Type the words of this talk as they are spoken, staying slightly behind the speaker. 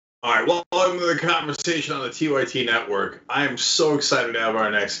All right, well, welcome to the conversation on the TYT network. I am so excited to have our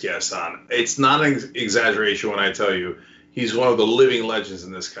next guest on. It's not an exaggeration when I tell you he's one of the living legends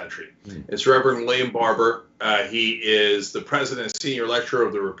in this country. It's Reverend William Barber. He is the president and senior lecturer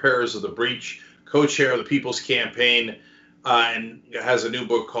of the Repairers of the Breach, co-chair of the People's Campaign, and has a new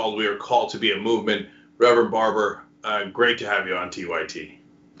book called We Are Called to Be a Movement. Reverend Barber, great to have you on TYT.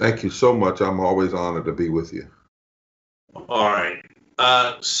 Thank you so much. I'm always honored to be with you. All right.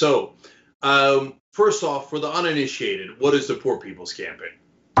 First off, for the uninitiated, what is the Poor People's Campaign?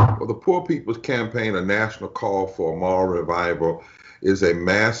 Well, the Poor People's Campaign, a national call for a moral revival, is a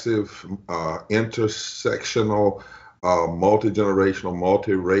massive, intersectional, multi-generational,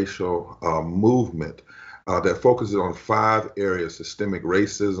 multiracial movement that focuses on 5 areas: systemic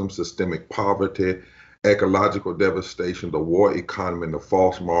racism, systemic poverty, ecological devastation, the war economy, and the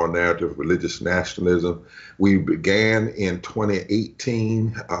false moral narrative, religious nationalism. We began in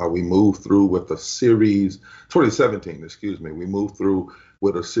 2018. We moved through with a series, 2017, excuse me. We moved through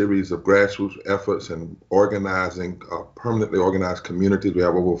with a series of grassroots efforts and organizing, permanently organized communities. We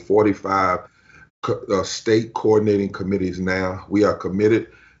have over 45 state coordinating committees now. We are committed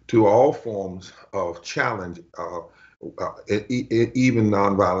to all forms of challenge, even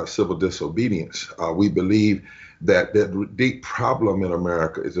nonviolent civil disobedience. We believe that the deep problem in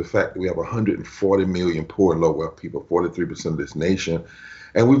America is the fact that we have 140 million poor and low-wealth people, 43% of this nation,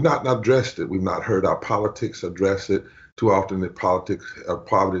 and we've not addressed it. We've not heard our politics address it. Too often the politics of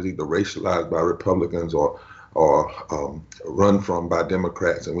poverty is either racialized by Republicans or run from by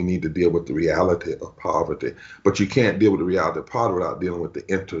Democrats, and we need to deal with the reality of poverty. But you can't deal with the reality of poverty without dealing with the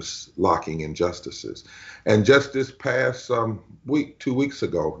interlocking injustices. And just this past week, 2 weeks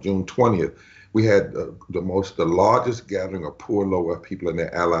ago, June 20th, we had the largest gathering of poor, low-wealth people and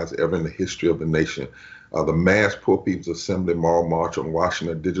their allies ever in the history of the nation. The Mass Poor People's Assembly Moral March on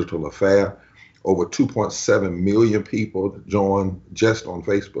Washington Digital Affair. Over 2.7 million people joined just on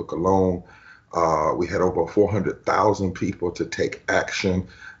Facebook alone. We had over 400,000 people to take action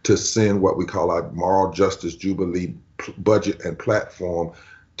to send what we call our Moral Justice Jubilee budget and platform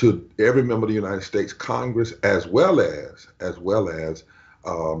to every member of the United States Congress, as well as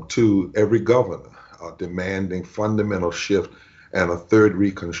to every governor, demanding fundamental shift and a third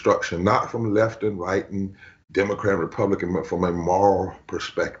reconstruction, not from left and right and Democrat and Republican, but from a moral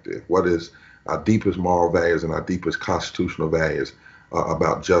perspective. What is our deepest moral values and our deepest constitutional values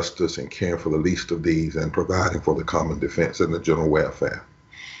about justice and caring for the least of these and providing for the common defense and the general welfare.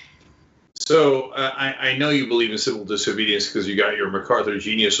 So I know you believe in civil disobedience because you got your MacArthur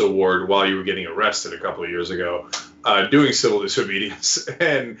Genius Award while you were getting arrested a couple of years ago doing civil disobedience.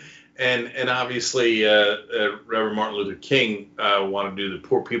 And obviously Reverend Martin Luther King wanted to do the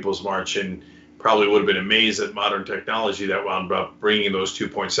Poor People's March and probably would have been amazed at modern technology that wound up bringing those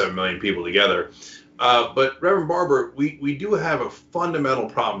 2.7 million people together. But Reverend Barber, we do have a fundamental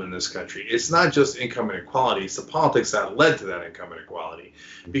problem in this country. It's not just income inequality, it's the politics that led to that income inequality.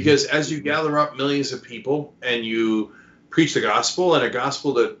 Because as you gather up millions of people and you preach the gospel, and a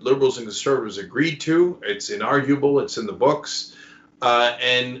gospel that liberals and conservatives agreed to, it's inarguable, it's in the books,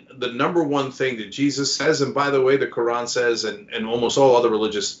 and the number one thing that Jesus says, and by the way, the Quran says, and almost all other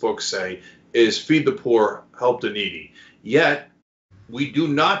religious books say, is feed the poor, help the needy. Yet, we do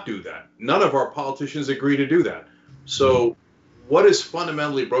not do that. None of our politicians agree to do that. So what is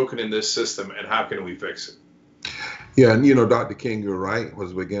fundamentally broken in this system, and how can we fix it? Yeah, and Dr. King, you're right,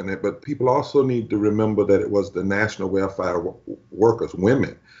 was beginning, but people also need to remember that it was the National Welfare Workers,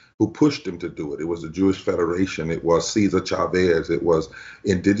 women, who pushed him to do it. It was the Jewish Federation, it was Cesar Chavez, it was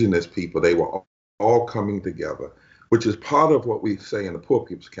indigenous people. They were all coming together, which is part of what we say in the Poor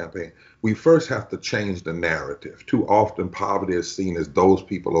People's Campaign. We first have to change the narrative. Too often poverty is seen as those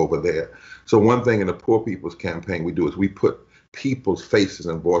people over there. So one thing in the Poor People's Campaign we do is we put people's faces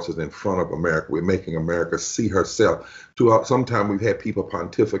and voices in front of America. We're making America see herself. Sometimes we've had people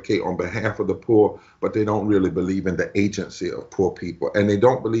pontificate on behalf of the poor, but they don't really believe in the agency of poor people, and they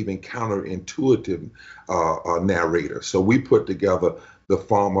don't believe in counterintuitive narrators. So we put together the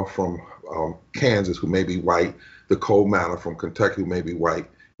farmer from Kansas who may be white, the coal miner from Kentucky who may be white,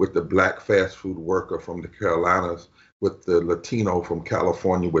 with the black fast food worker from the Carolinas, with the Latino from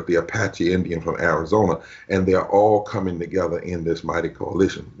California, with the Apache Indian from Arizona, and they're all coming together in this mighty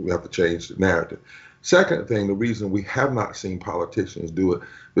coalition. We have to change the narrative. Second thing, the reason we have not seen politicians do it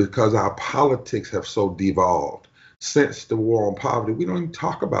is because our politics have so devolved. since the war on poverty, we don't even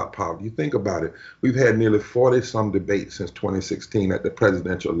talk about poverty. You think about it. We've had nearly 40 some debates since 2016 at the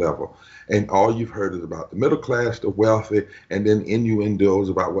presidential level. And all you've heard is about the middle class, the wealthy, and then innuendos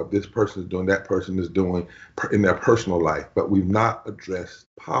about what this person is doing, that person is doing in their personal life. But we've not addressed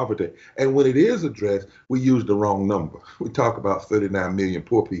poverty. And when it is addressed, we use the wrong number. We talk about 39 million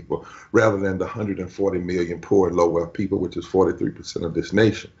poor people rather than the 140 million poor and low wealth people, which is 43% of this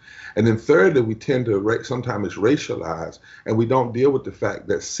nation. And then thirdly, we tend to, sometimes it's racialized, and we don't deal with the fact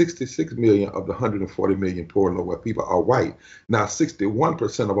that 66 million of the 140 million poor and low wealth people are white. Now,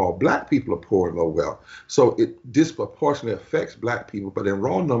 61% of all black people are poor and low wealth. So it disproportionately affects black people, but in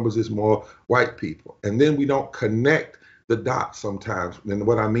raw numbers, it's more white people. And then we don't connect the dots sometimes. And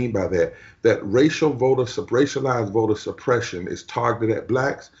what I mean by that, that racialized voter suppression is targeted at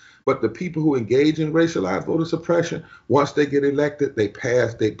blacks. But the people who engage in racialized voter suppression, once they get elected, they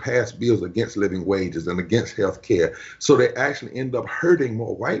pass bills against living wages and against health care. So they actually end up hurting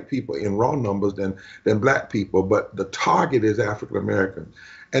more white people in raw numbers than black people. But the target is African Americans.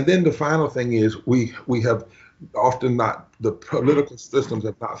 And then the final thing is we have often not, the political systems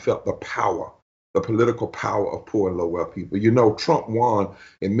have not felt the political power of poor and low wealth people. You know, Trump won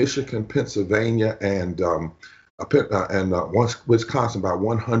in Michigan, Pennsylvania, and Wisconsin by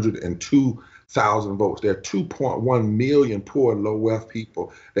 102,000 votes. There are 2.1 million poor and low wealth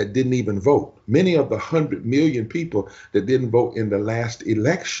people that didn't even vote. Many of the 100 million people that didn't vote in the last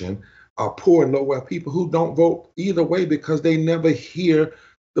election are poor and low wealth people who don't vote either way because they never hear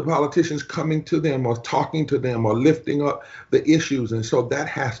the politicians coming to them or talking to them or lifting up the issues. And so that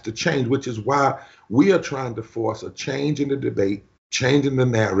has to change, which is why we are trying to force a change in the debate, changing the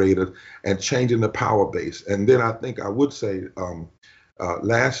narrative, and changing the power base. And then I think I would say,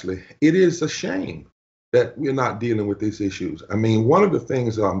 lastly, it is a shame that we're not dealing with these issues. I mean, one of the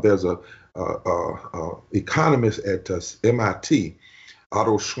things, there's a economist at MIT,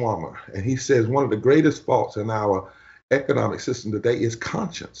 Otto Schwammer, and he says one of the greatest faults in our economic system today is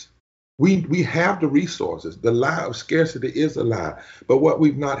conscience. We have the resources. The lie of scarcity is a lie. But what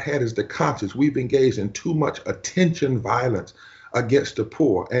we've not had is the conscience. We've engaged in too much attention violence against the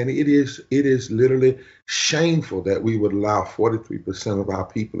poor. And it is literally shameful that we would allow 43% of our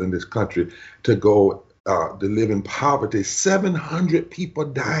people in this country to go to live in poverty. 700 people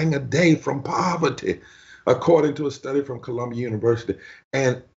dying a day from poverty, according to a study from Columbia University.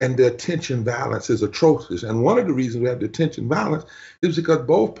 And the attention violence is atrocious. And one of the reasons we have the attention violence is because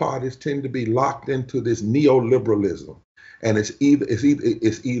both parties tend to be locked into this neoliberalism. And it's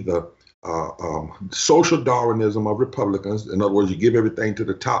either social Darwinism of Republicans. In other words, you give everything to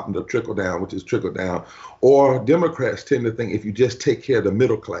the top and the trickle down, which is trickle down. Or Democrats tend to think if you just take care of the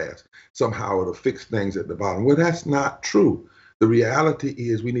middle class, somehow it'll fix things at the bottom. Well, that's not true. The reality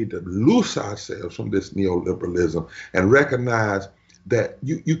is we need to loose ourselves from this neoliberalism and recognize that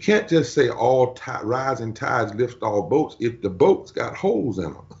you can't just say rising tides lift all boats if the boats got holes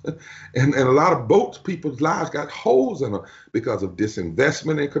in them. and a lot of boats, people's lives got holes in them because of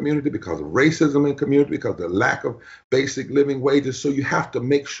disinvestment in community, because of racism in community, because of the lack of basic living wages. So you have to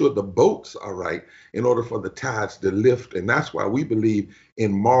make sure the boats are right in order for the tides to lift. And that's why we believe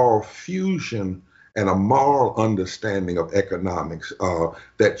in moral fusion and a moral understanding of economics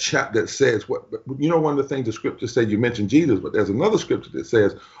that says what, you know, one of the things the scripture said, you mentioned Jesus, but there's another scripture that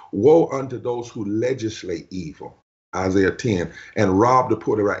says, woe unto those who legislate evil, Isaiah 10, and rob the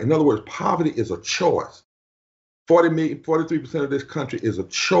poor to right. In other words, poverty is a choice. 43% of this country is a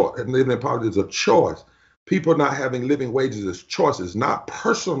choice, and living in poverty is a choice. People not having living wages is choices, not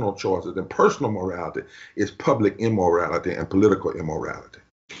personal choices, and personal morality is public immorality and political immorality.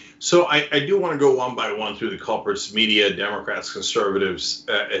 So I do want to go one by one through the culprits, media, Democrats, conservatives,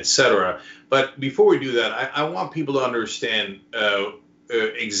 et cetera. But before we do that, I want people to understand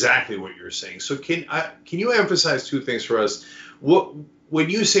exactly what you're saying. So can you emphasize two things for us? When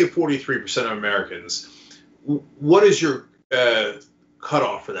you say 43% of Americans, what is your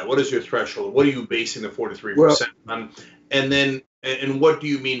cutoff for that? What is your threshold? What are you basing the 43% on? And what do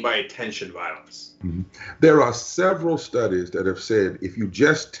you mean by attention violence? Mm-hmm. There are several studies that have said if you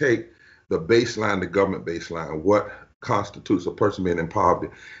just take the baseline, the government baseline, what constitutes a person being in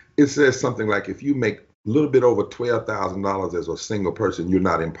poverty, it says something like if you make a little bit over $12,000 as a single person, you're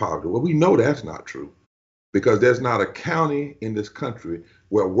not in poverty. Well, we know that's not true because there's not a county in this country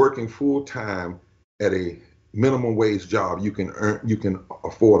where working full time at a minimum wage job, you can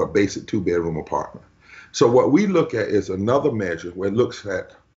afford a basic 2-bedroom apartment. So what we look at is another measure where it looks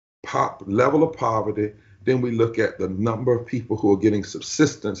at level of poverty. Then we look at the number of people who are getting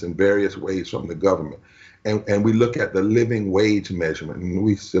subsistence in various ways from the government. And we look at the living wage measurement. And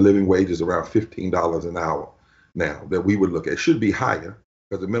the living wage is around $15 an hour. now that we would look at. It should be higher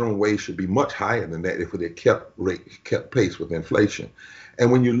because the minimum wage should be much higher than that if it kept pace with inflation.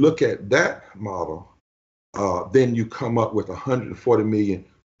 And when you look at that model, then you come up with 140 million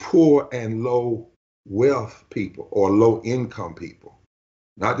poor and low wealth people or low income people,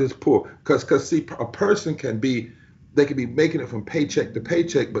 not just poor. Because see, a person they can be making it from paycheck to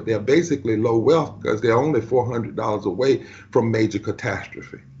paycheck, but they're basically low wealth because they're only $400 away from major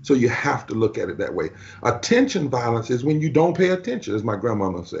catastrophe. So you have to look at it that way. Attention violence is when you don't pay attention, as my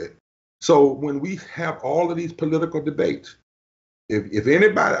grandmama said. So when we have all of these political debates, if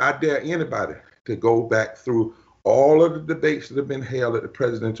anybody, I dare anybody to go back through all of the debates that have been held at the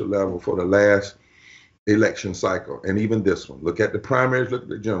presidential level for the last election cycle, and even this one, look at the primaries, look at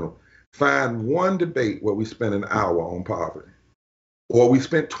the general. Find one debate where we spent an hour on poverty, or we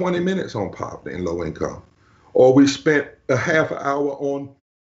spent 20 minutes on poverty and low income, or we spent a half hour on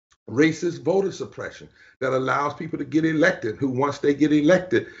racist voter suppression that allows people to get elected, who once they get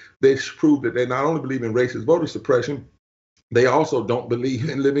elected, they prove that they not only believe in racist voter suppression, they also don't believe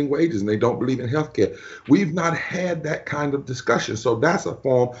in living wages and they don't believe in healthcare. We've not had that kind of discussion. So that's a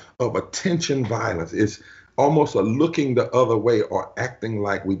form of attention violence. It's almost a looking the other way or acting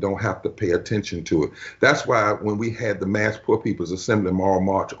like we don't have to pay attention to it. That's why when we had the Mass Poor People's Assembly Moral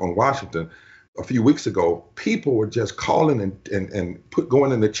March on Washington a few weeks ago, people were just calling and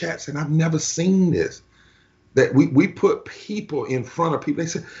going in the chat saying, I've never seen this. That we put people in front of people. They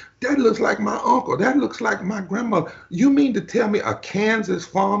say, that looks like my uncle. That looks like my grandmother. You mean to tell me a Kansas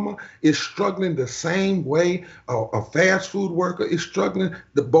farmer is struggling the same way a fast food worker is struggling?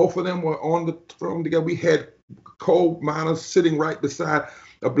 Both of them were on the throne together. We had coal miners sitting right beside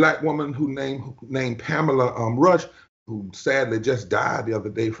a black woman who named Pamela Rush, who sadly just died the other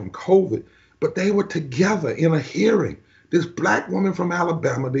day from COVID. But they were together in a hearing. This black woman from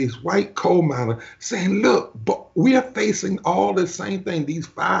Alabama, these white coal miners saying, look, but we are facing all the same thing. These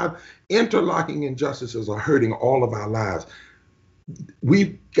 5 interlocking injustices are hurting all of our lives.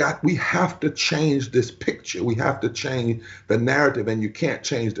 We have to change this picture. We have to change the narrative, and you can't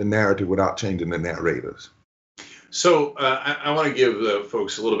change the narrative without changing the narrators. So I want to give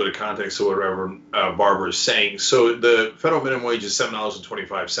folks a little bit of context to what Reverend Barber is saying. So the federal minimum wage is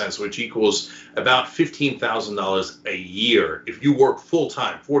 $7.25, which equals about $15,000 a year if you work full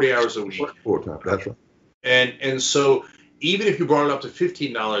time, 40 hours a week. Full time, that's right. And so even if you brought it up to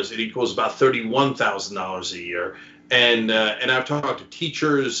 $15, it equals about $31,000 a year. And I've talked to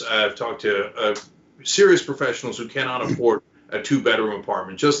teachers, I've talked to serious professionals who cannot afford a 2-bedroom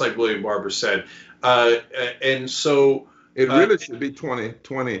apartment, just like William Barber said. And so it really should be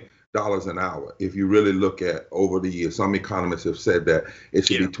 $20 an hour. If you really look at over the years, some economists have said that it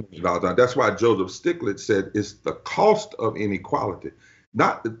should be $20 an hour. That's why Joseph Stiglitz said it's the cost of inequality.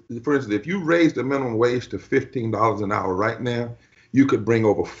 For instance, if you raise the minimum wage to $15 an hour right now, you could bring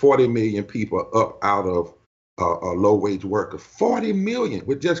over 40 million people up out of a low wage worker. 40 million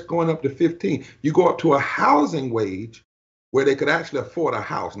with just going up to 15. You go up to a housing wage where they could actually afford a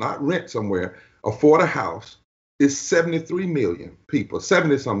house, not rent somewhere, afford a house, is 73 million people,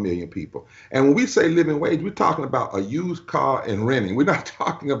 70-some million people. And when we say living wage, we're talking about a used car and renting. We're not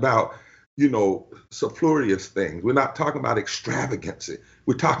talking about, superfluous things. We're not talking about extravagancy.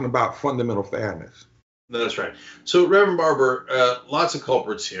 We're talking about fundamental fairness. That's right. So, Reverend Barber, lots of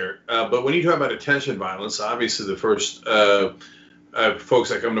culprits here. But when you talk about attention violence, obviously the first folks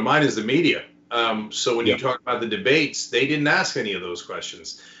that come to mind is the media. So when you talk about the debates, they didn't ask any of those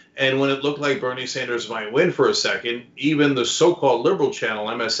questions. And when it looked like Bernie Sanders might win for a second, even the so-called liberal channel,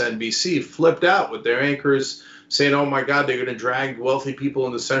 MSNBC, flipped out with their anchors saying, oh, my God, they're going to drag wealthy people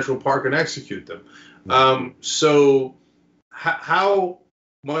into Central Park and execute them. So how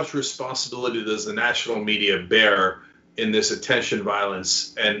much responsibility does the national media bear in this attention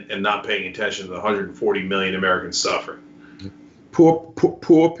violence and not paying attention to the 140 million Americans suffering?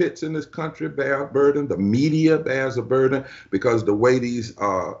 Poor pits in this country bear a burden. The media bears a burden because the way these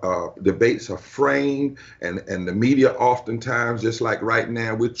debates are framed, and the media oftentimes, just like right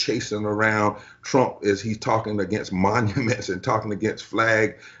now, we're chasing around Trump as he's talking against monuments and talking against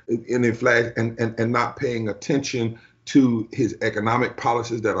flag and not paying attention to his economic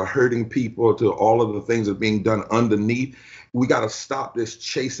policies that are hurting people, to all of the things that are being done underneath. We got to stop this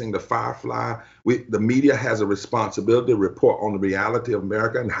chasing the firefly. The media has a responsibility to report on the reality of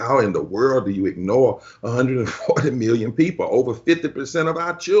America, and how in the world do you ignore 140 million people, over 50% of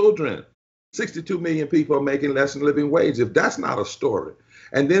our children? 62 million people are making less than living wage. If that's not a story.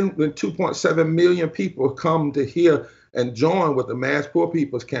 And then when 2.7 million people come to hear and join with the Mass Poor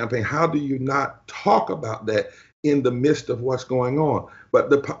People's Campaign, how do you not talk about that in the midst of what's going on. But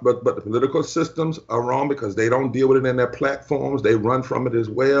the political systems are wrong because they don't deal with it in their platforms. They run from it as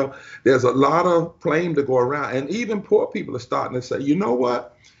well. There's a lot of blame to go around. And even poor people are starting to say, you know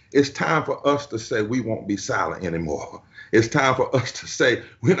what? It's time for us to say we won't be silent anymore. It's time for us to say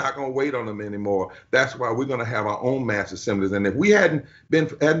we're not going to wait on them anymore. That's why we're going to have our own mass assemblies. And if we hadn't been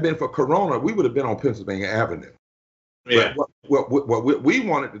for Corona, we would have been on Pennsylvania Avenue. Yeah. But what we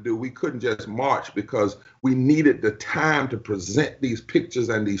wanted to do, we couldn't just march because we needed the time to present these pictures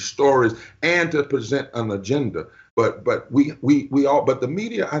and these stories and to present an agenda. But the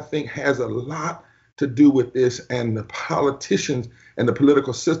media, I think, has a lot to do with this, and the politicians and the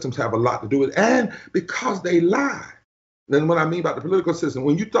political systems have a lot to do with it, and because they lie. Then what I mean by the political system,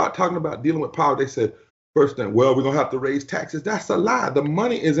 when you start talking about dealing with power, they said, first thing, well, we're going to have to raise taxes. That's a lie. The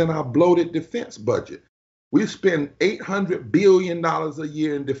money is in our bloated defense budget. We spend $800 billion a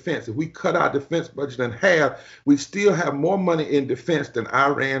year in defense. If we cut our defense budget in half, we still have more money in defense than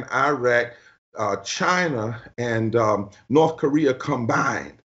Iran, Iraq, China, and North Korea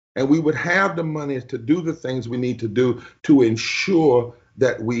combined. And we would have the money to do the things we need to do to ensure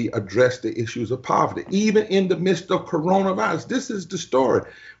that we address the issues of poverty, even in the midst of coronavirus. This is the story.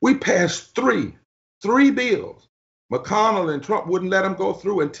 We passed three bills. McConnell and Trump wouldn't let them go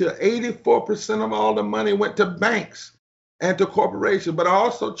through until 84% of all the money went to banks and to corporations. But I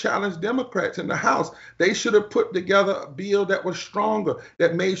also challenged Democrats in the House. They should have put together a bill that was stronger,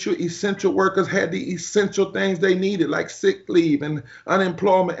 that made sure essential workers had the essential things they needed, like sick leave and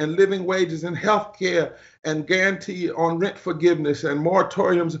unemployment and living wages and health care and guarantee on rent forgiveness and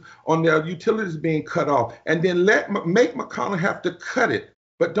moratoriums on their utilities being cut off. And then make McConnell have to cut it,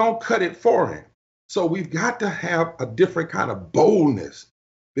 but don't cut it for him. So we've got to have a different kind of boldness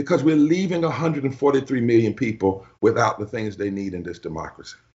because we're leaving 143 million people without the things they need in this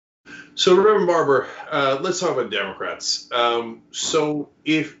democracy. So, Reverend Barber, let's talk about Democrats. So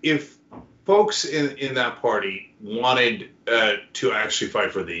if folks in that party wanted to actually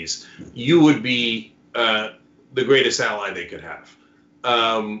fight for these, you would be the greatest ally they could have.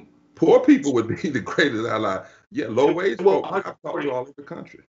 Poor people would be the greatest ally. Yeah, low wage folks. I've talked to all over the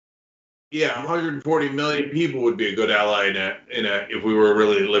country. Yeah, 140 million people would be a good ally in a if we were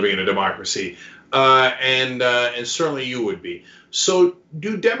really living in a democracy, and certainly you would be. So,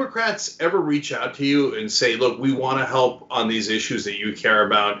 do Democrats ever reach out to you and say, "Look, we want to help on these issues that you care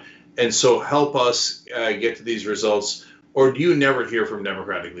about, and so help us get to these results"? Or do you never hear from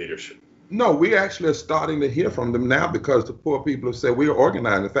Democratic leadership? No, we actually are starting to hear from them now because the poor people have said we are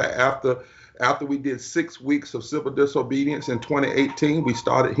organized. In fact, after we did 6 weeks of civil disobedience in 2018, we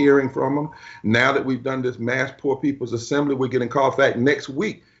started hearing from them. Now that we've done this mass poor people's assembly, we're getting called. In fact, next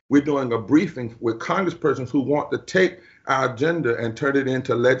week, we're doing a briefing with congresspersons who want to take our agenda and turn it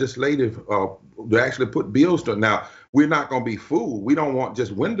into legislative, to actually put bills to it. Now, we're not going to be fooled. We don't want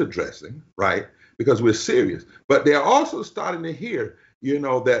just window dressing, right? Because we're serious. But they're also starting to hear,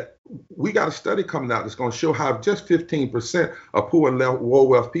 that we got a study coming out that's going to show how just 15% of poor and low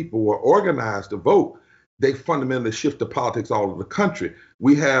wealth people were organized to vote. They fundamentally shift the politics all over the country.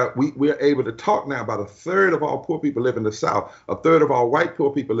 We're able to talk now about a third of all poor people live in the South, a third of all white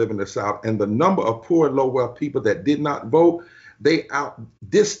poor people live in the South, and the number of poor and low wealth people that did not vote, they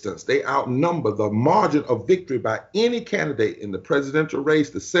outnumber the margin of victory by any candidate in the presidential race,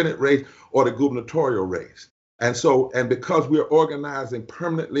 the Senate race, or the gubernatorial race. And because we're organizing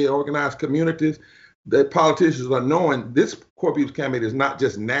permanently organized communities, the politicians are knowing this Poor People's Campaign is not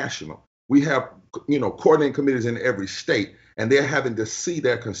just national. We have, coordinating committees in every state, and they're having to see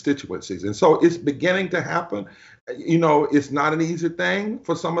their constituencies. And so it's beginning to happen. It's not an easy thing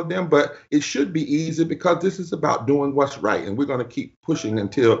for some of them, but it should be easy because this is about doing what's right. And we're going to keep pushing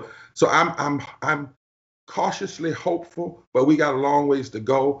until, so I'm cautiously hopeful, but we got a long ways to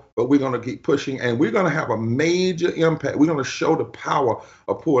go, but we're going to keep pushing and we're going to have a major impact. We're going to show the power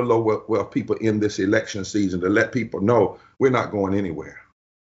of poor and low wealth people in this election season to let people know we're not going anywhere.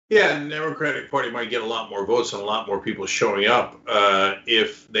 Yeah, and the Democratic Party might get a lot more votes and a lot more people showing up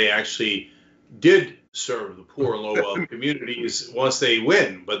if they actually did serve the poor and low wealth communities once they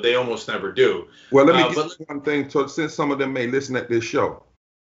win, but they almost never do. Well, let me get one thing. So since some of them may listen at this show,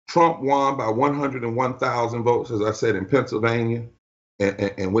 Trump won by 101,000 votes, as I said, in Pennsylvania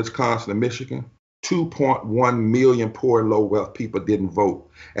and Wisconsin and Michigan. 2.1 million poor and low wealth people didn't vote.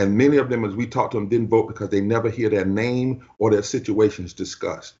 And many of them, as we talked to them, didn't vote because they never hear their name or their situations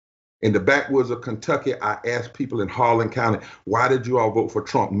discussed. In the backwoods of Kentucky, I asked people in Harlan County, why did you all vote for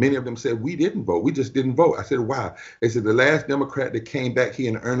Trump? Many of them said, we didn't vote. We just didn't vote. I said, why? They said the last Democrat that came back here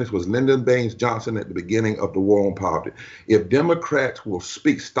in earnest was Lyndon Baines Johnson at the beginning of the war on poverty. If Democrats will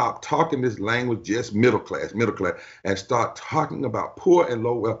stop talking this language, just middle class, and start talking about poor and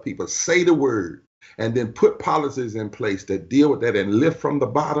low wealth people, say the word, and then put policies in place that deal with that and lift from the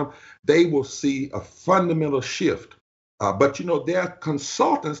bottom, they will see a fundamental shift. But, you know, their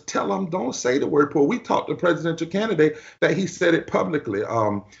consultants tell them don't say the word poor. We talked to the presidential candidate that he said it publicly,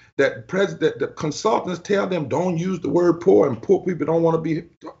 that the consultants tell them don't use the word poor, and poor people don't want to be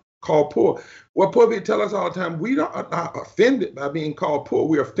called poor. Well, poor people tell us all the time, we are not offended by being called poor.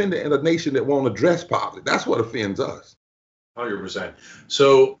 We're offended in a nation that won't address poverty. That's what offends us. 100%.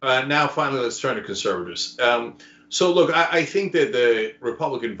 So now finally, let's turn to conservatives. So look, I think that the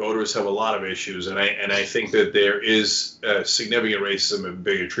Republican voters have a lot of issues, and I think that there is significant racism and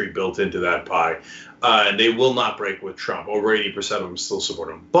bigotry built into that pie, and they will not break with Trump. Over 80% of them still support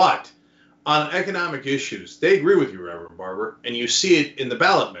him. But on economic issues, they agree with you, Reverend Barber, and you see it in the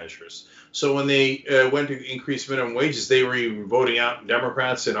ballot measures. So when they went to increase minimum wages, they were even voting out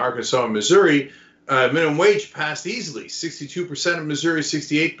Democrats in Arkansas and Missouri. Minimum wage passed easily, 62% in Missouri,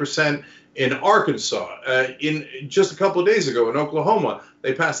 68% in Arkansas. In just a couple of days ago in Oklahoma,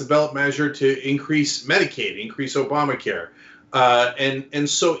 they passed a ballot measure to increase Medicaid, increase Obamacare. And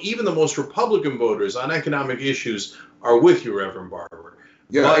so even the most Republican voters on economic issues are with you, Reverend Barber.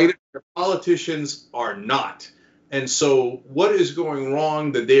 Yeah, but politicians are not. And so what is going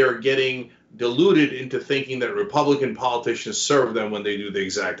wrong that they are getting deluded into thinking that Republican politicians serve them when they do the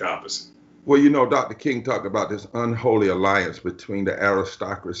exact opposite? Well, you know, Dr. King talked about this unholy alliance between the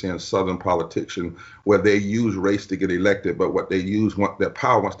aristocracy and Southern politicians, where they use race to get elected, but what they use, their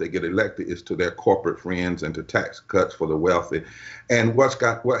power once they get elected, is to their corporate friends and to tax cuts for the wealthy. And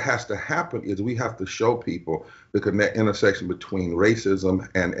what has to happen is we have to show people the intersection between racism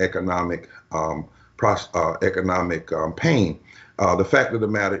and economic pain. The fact of the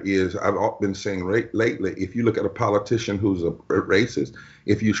matter is, I've been saying lately, if you look at a politician who's a racist,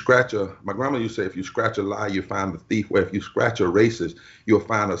 my grandma used to say, if you scratch a lie, you find the thief. Where if you scratch a racist, you'll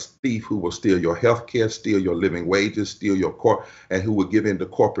find a thief who will steal your health care, steal your living wages, steal your and who will give in to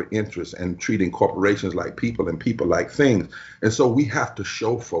corporate interests and treating corporations like people and people like things. And so we have to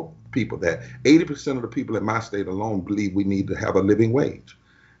show for people that 80% of the people in my state alone believe we need to have a living wage.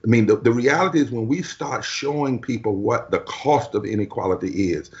 I mean, the reality is when we start showing people what the cost of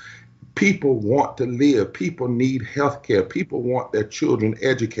inequality is, people want to live, people need health care, people want their children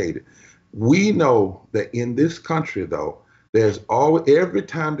educated. We know that in this country, though, every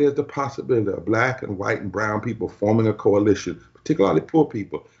time there's the possibility of black and white and brown people forming a coalition, particularly poor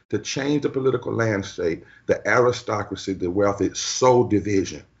people, to change the political landscape, the aristocracy, the wealthy, sow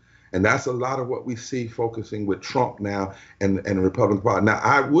division. And that's a lot of what we see focusing with Trump now and the Republican Party. Now,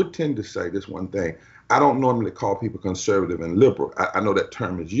 I would tend to say this one thing. I don't normally call people conservative and liberal. I know that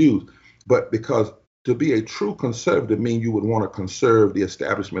term is used, but because to be a true conservative means you would want to conserve the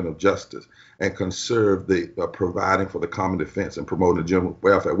establishment of justice and conserve the providing for the common defense and promoting the general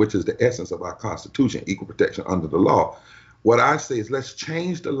welfare, which is the essence of our Constitution, equal protection under the law. What I say is let's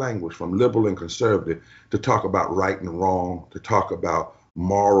change the language from liberal and conservative to talk about right and wrong, to talk about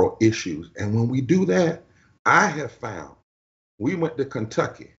moral issues. And when we do that, I have found, we went to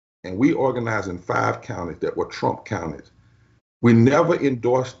Kentucky and we organized in 5 counties that were Trump counties. We never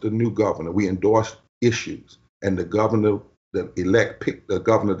endorsed the new governor. We endorsed issues. And the governor picked the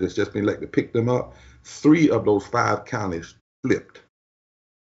governor that's just been elected, picked them up. 3 of those 5 counties flipped.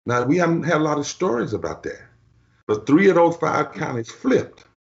 Now, we haven't had a lot of stories about that, but 3 of those 5 counties flipped.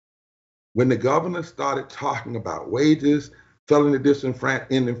 When the governor started talking about wages, felony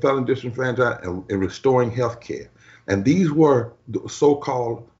disenfranchisement and restoring health care. And these were the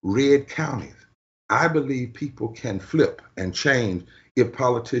so-called red counties. I believe people can flip and change if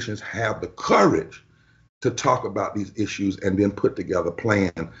politicians have the courage to talk about these issues and then put together a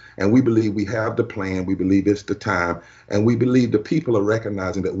plan. And we believe we have the plan. We believe it's the time. And we believe the people are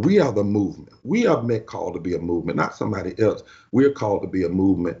recognizing that we are the movement. We are called to be a movement, not somebody else. We're called to be a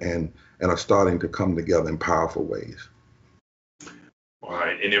movement and are starting to come together in powerful ways. All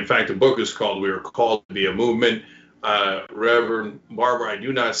right. And in fact, the book is called We Are Called to Be a Movement. Reverend Barber, I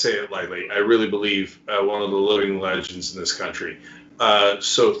do not say it lightly. I really believe one of the living legends in this country.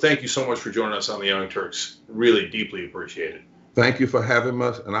 So thank you so much for joining us on the Young Turks. Really deeply appreciate it. Thank you for having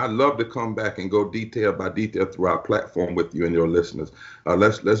us. And I'd love to come back and go detail by detail through our platform with you and your listeners.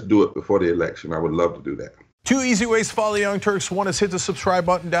 Let's do it before the election. I would love to do that. 2 easy ways to follow the Young Turks. One is hit the subscribe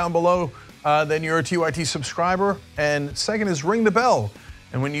button down below. Then you're a TYT subscriber. And second is ring the bell.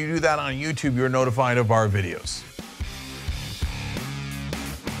 And when you do that on YouTube, you're notified of our videos.